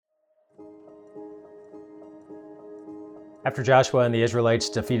After Joshua and the Israelites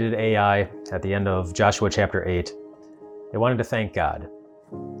defeated Ai at the end of Joshua chapter 8, they wanted to thank God.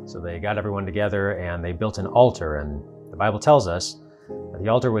 So they got everyone together and they built an altar, and the Bible tells us that the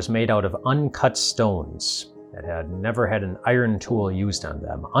altar was made out of uncut stones that had never had an iron tool used on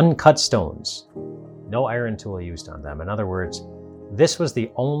them. Uncut stones, no iron tool used on them. In other words, this was the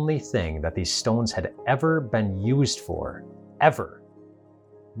only thing that these stones had ever been used for, ever.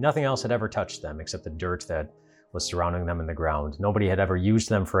 Nothing else had ever touched them except the dirt that was surrounding them in the ground. Nobody had ever used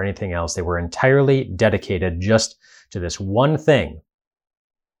them for anything else. They were entirely dedicated just to this one thing,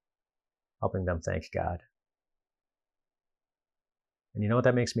 helping them thank God. And you know what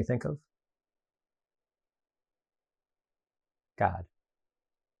that makes me think of? God.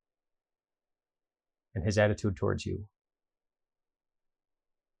 And his attitude towards you.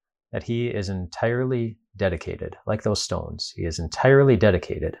 That he is entirely dedicated, like those stones, he is entirely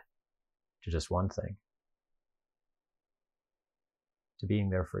dedicated to just one thing. To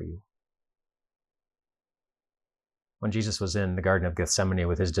being there for you. When Jesus was in the Garden of Gethsemane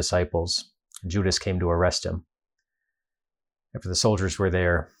with his disciples, Judas came to arrest him. After the soldiers were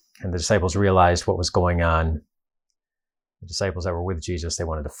there and the disciples realized what was going on, the disciples that were with Jesus, they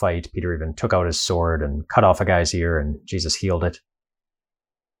wanted to fight. Peter even took out his sword and cut off a guy's ear, and Jesus healed it.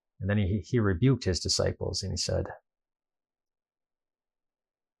 And then he rebuked his disciples and he said,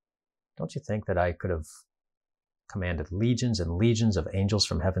 "Don't you think that I could have commanded legions and legions of angels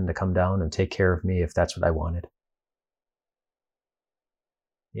from heaven to come down and take care of me if that's what I wanted?"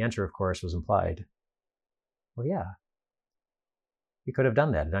 The answer, of course, was implied. Well, yeah. He could have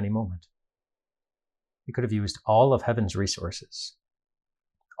done that at any moment. He could have used all of heaven's resources,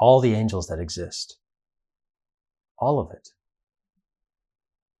 all the angels that exist, all of it,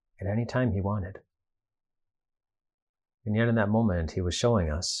 at any time he wanted. And yet in that moment, he was showing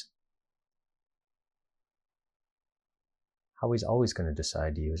us how he's always going to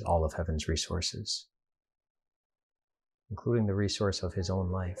decide to use all of heaven's resources, including the resource of his own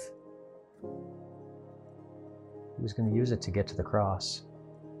life. He was going to use it to get to the cross.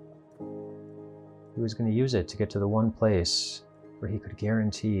 He was going to use it to get to the one place where he could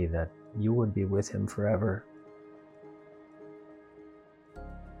guarantee that you would be with him forever.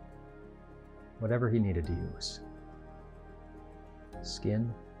 Whatever he needed to use.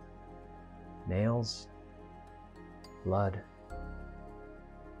 Skin, nails, blood,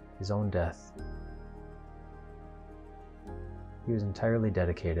 his own death. He was entirely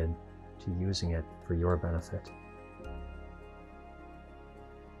dedicated to using it for your benefit.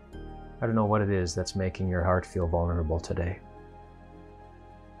 I don't know what it is that's making your heart feel vulnerable today.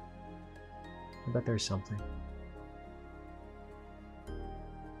 I bet there's something.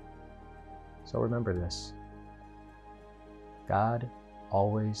 So remember this. God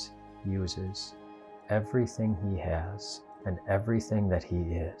always uses everything he has and everything that he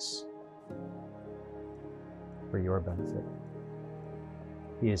is for your benefit.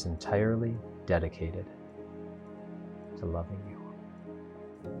 He is entirely dedicated to loving you.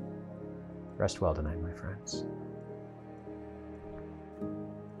 Rest well tonight, my friends.